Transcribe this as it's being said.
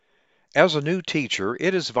As a new teacher,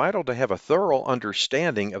 it is vital to have a thorough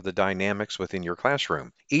understanding of the dynamics within your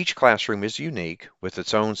classroom. Each classroom is unique with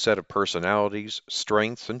its own set of personalities,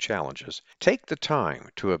 strengths, and challenges. Take the time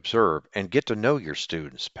to observe and get to know your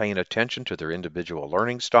students, paying attention to their individual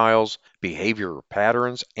learning styles, behavior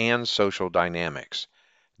patterns, and social dynamics.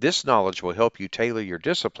 This knowledge will help you tailor your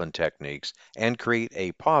discipline techniques and create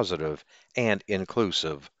a positive and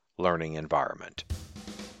inclusive learning environment.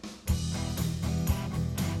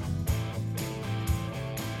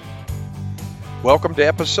 Welcome to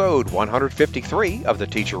episode 153 of the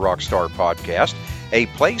Teacher Rockstar podcast, a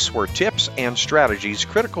place where tips and strategies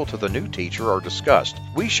critical to the new teacher are discussed.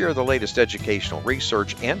 We share the latest educational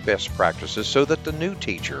research and best practices so that the new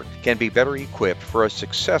teacher can be better equipped for a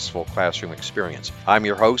successful classroom experience. I'm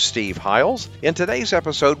your host, Steve Hiles. In today's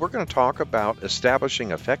episode, we're going to talk about establishing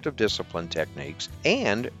effective discipline techniques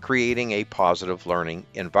and creating a positive learning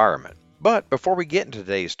environment. But before we get into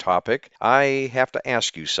today's topic, I have to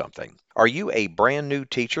ask you something. Are you a brand new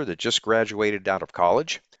teacher that just graduated out of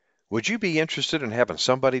college? Would you be interested in having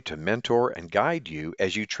somebody to mentor and guide you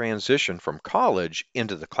as you transition from college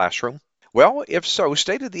into the classroom? Well, if so,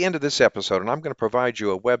 stay to the end of this episode and I'm going to provide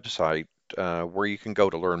you a website where you can go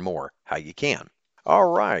to learn more how you can. All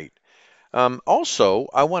right. Also,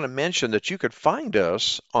 I want to mention that you could find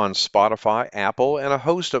us on Spotify, Apple, and a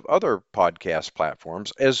host of other podcast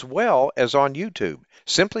platforms, as well as on YouTube.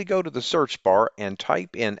 Simply go to the search bar and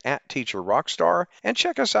type in @TeacherRockstar and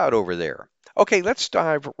check us out over there. Okay, let's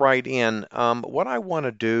dive right in. What I want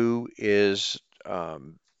to do is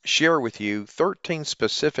share with you 13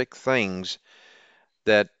 specific things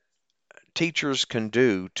that teachers can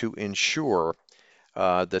do to ensure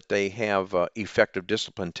that they have effective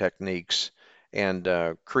discipline techniques and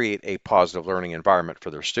create a positive learning environment for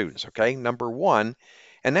their students. Okay, number one,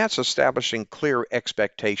 and that's establishing clear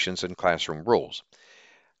expectations and classroom rules.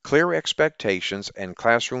 Clear expectations and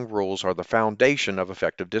classroom rules are the foundation of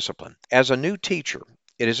effective discipline. As a new teacher,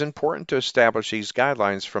 it is important to establish these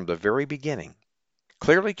guidelines from the very beginning.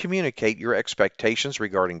 Clearly communicate your expectations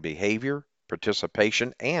regarding behavior,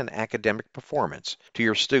 participation, and academic performance to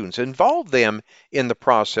your students. Involve them in the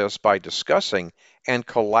process by discussing and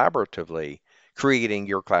collaboratively creating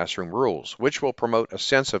your classroom rules, which will promote a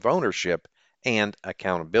sense of ownership and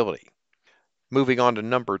accountability. Moving on to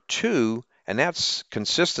number two, and that's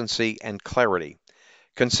consistency and clarity.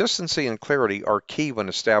 Consistency and clarity are key when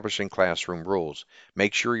establishing classroom rules.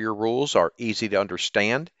 Make sure your rules are easy to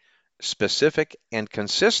understand, specific, and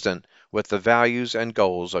consistent with the values and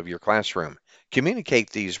goals of your classroom. Communicate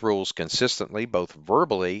these rules consistently, both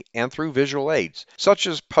verbally and through visual aids, such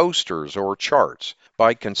as posters or charts.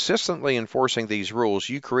 By consistently enforcing these rules,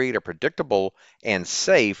 you create a predictable and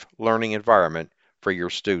safe learning environment for your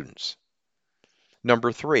students.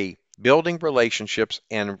 Number three, building relationships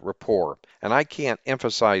and rapport. And I can't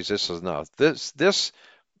emphasize this enough. This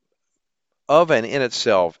of and in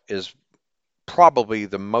itself is probably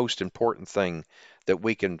the most important thing that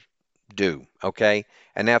we can do, okay?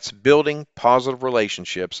 And that's building positive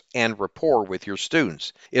relationships and rapport with your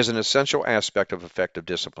students is an essential aspect of effective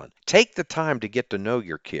discipline. Take the time to get to know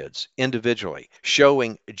your kids individually,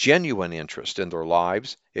 showing genuine interest in their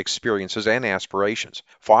lives, experiences, and aspirations.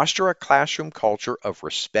 Foster a classroom culture of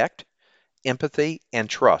respect, empathy, and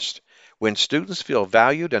trust. When students feel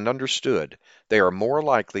valued and understood, they are more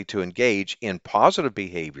likely to engage in positive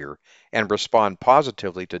behavior and respond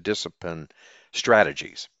positively to discipline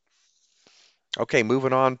strategies. Okay,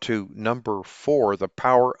 moving on to number four, the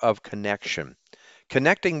power of connection.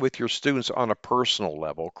 Connecting with your students on a personal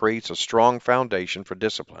level creates a strong foundation for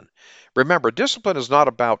discipline. Remember, discipline is not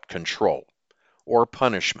about control or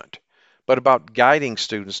punishment, but about guiding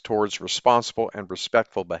students towards responsible and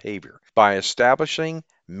respectful behavior. By establishing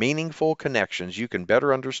meaningful connections, you can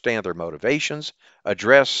better understand their motivations,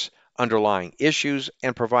 address underlying issues,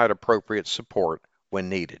 and provide appropriate support when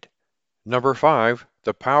needed. Number five,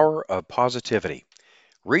 the power of positivity.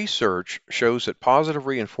 Research shows that positive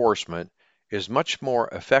reinforcement is much more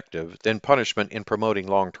effective than punishment in promoting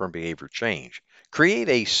long-term behavior change. Create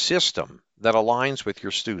a system that aligns with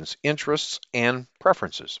your students' interests and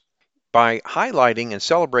preferences. By highlighting and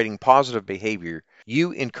celebrating positive behavior,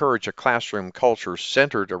 you encourage a classroom culture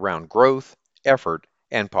centered around growth, effort,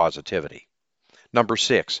 and positivity. Number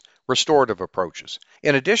six, restorative approaches.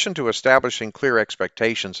 In addition to establishing clear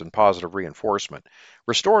expectations and positive reinforcement,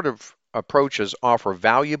 restorative approaches offer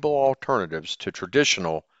valuable alternatives to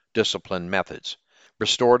traditional discipline methods.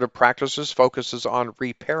 Restorative practices focuses on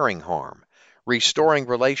repairing harm, restoring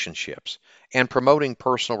relationships, and promoting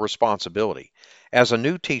personal responsibility. As a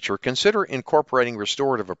new teacher, consider incorporating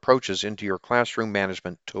restorative approaches into your classroom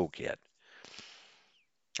management toolkit.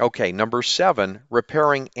 Okay, number 7,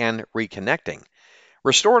 repairing and reconnecting.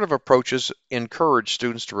 Restorative approaches encourage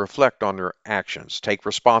students to reflect on their actions, take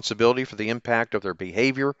responsibility for the impact of their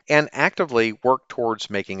behavior, and actively work towards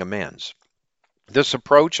making amends. This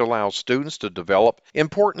approach allows students to develop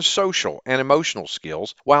important social and emotional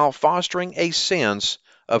skills while fostering a sense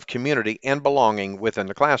of community and belonging within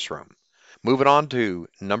the classroom. Moving on to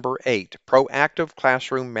number 8, proactive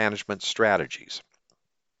classroom management strategies.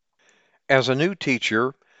 As a new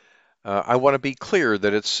teacher, I want to be clear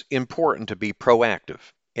that it's important to be proactive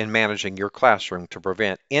in managing your classroom to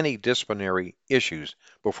prevent any disciplinary issues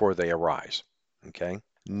before they arise. Okay?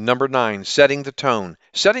 Number 9, setting the tone.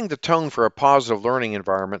 Setting the tone for a positive learning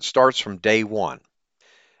environment starts from day one.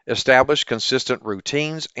 Establish consistent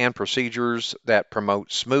routines and procedures that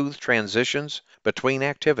promote smooth transitions between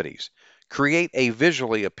activities. Create a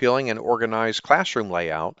visually appealing and organized classroom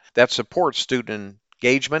layout that supports student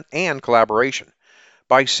engagement and collaboration.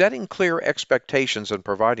 By setting clear expectations and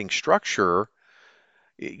providing structure,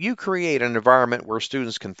 you create an environment where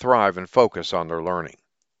students can thrive and focus on their learning.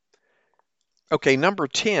 Okay, number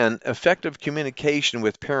 10, effective communication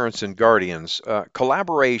with parents and guardians.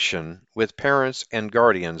 Collaboration with parents and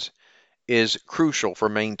guardians is crucial for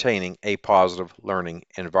maintaining a positive learning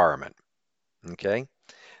environment. Okay,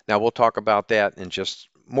 now we'll talk about that in just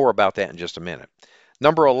more about that in just a minute.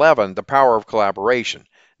 Number 11, the power of collaboration.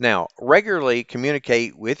 Now, regularly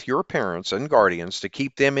communicate with your parents and guardians to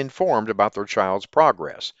keep them informed about their child's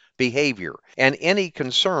progress, behavior, and any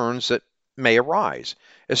concerns that may arise.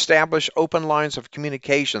 Establish open lines of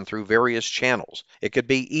communication through various channels. It could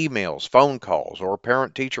be emails, phone calls, or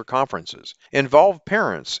parent-teacher conferences. Involve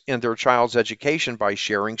parents in their child's education by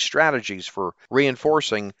sharing strategies for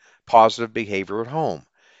reinforcing positive behavior at home.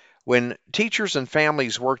 When teachers and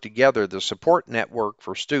families work together, the support network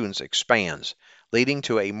for students expands, leading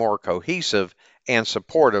to a more cohesive and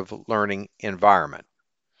supportive learning environment.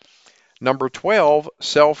 Number 12,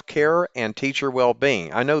 self-care and teacher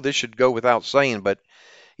well-being. I know this should go without saying, but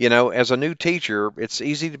as a new teacher, it's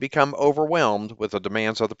easy to become overwhelmed with the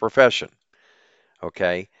demands of the profession.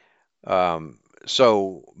 Okay,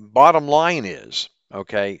 so bottom line is,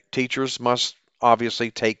 okay, teachers must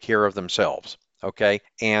obviously take care of themselves. Okay,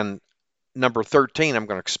 and number 13, I'm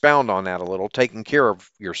going to expound on that a little, taking care of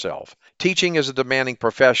yourself. Teaching is a demanding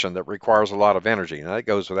profession that requires a lot of energy, and that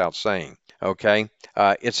goes without saying. Okay,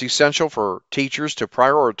 it's essential for teachers to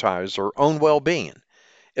prioritize their own well-being.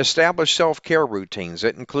 Establish self-care routines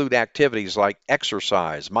that include activities like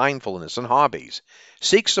exercise, mindfulness, and hobbies.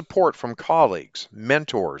 Seek support from colleagues,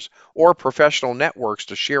 mentors, or professional networks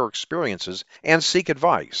to share experiences and seek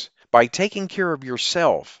advice. By taking care of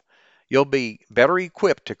yourself, you'll be better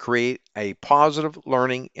equipped to create a positive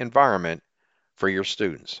learning environment for your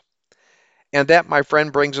students. And that, my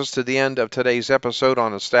friend, brings us to the end of today's episode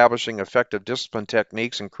on establishing effective discipline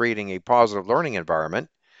techniques and creating a positive learning environment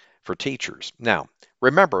for teachers. Now,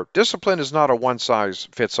 remember, discipline is not a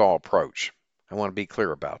one-size-fits-all approach. I want to be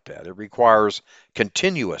clear about that. It requires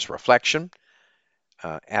continuous reflection,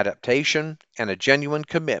 adaptation, and a genuine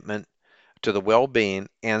commitment to the well-being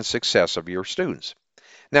and success of your students.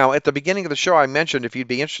 Now, at the beginning of the show, I mentioned if you'd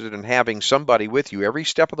be interested in having somebody with you every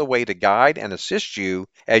step of the way to guide and assist you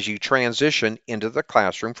as you transition into the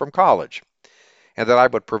classroom from college, and that I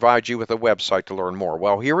would provide you with a website to learn more.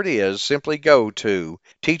 Well, here it is. Simply go to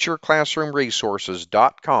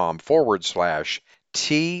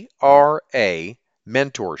teacherclassroomresources.com/TRA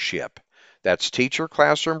mentorship. That's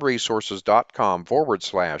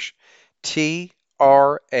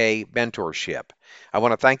teacherclassroomresources.com/TRA mentorship. I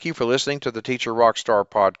want to thank you for listening to the Teacher Rockstar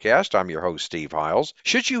podcast. I'm your host, Steve Hiles.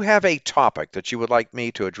 Should you have a topic that you would like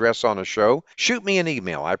me to address on a show, shoot me an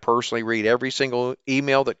email. I personally read every single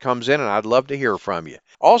email that comes in, and I'd love to hear from you.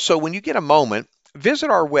 Also, when you get a moment, visit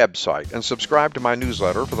our website and subscribe to my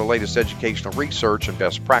newsletter for the latest educational research and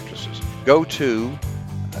best practices. Go to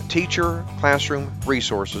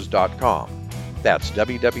teacherclassroomresources.com. That's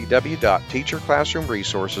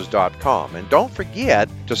www.teacherclassroomresources.com. And don't forget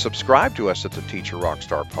to subscribe to us at the Teacher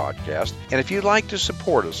Rockstar Podcast. And if you'd like to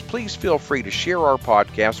support us, please feel free to share our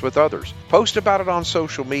podcast with others. Post about it on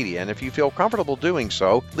social media, and if you feel comfortable doing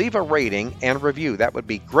so, leave a rating and review. That would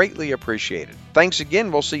be greatly appreciated. Thanks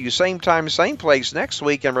again. We'll see you same time, same place next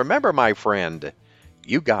week. And remember, my friend,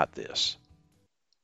 you got this.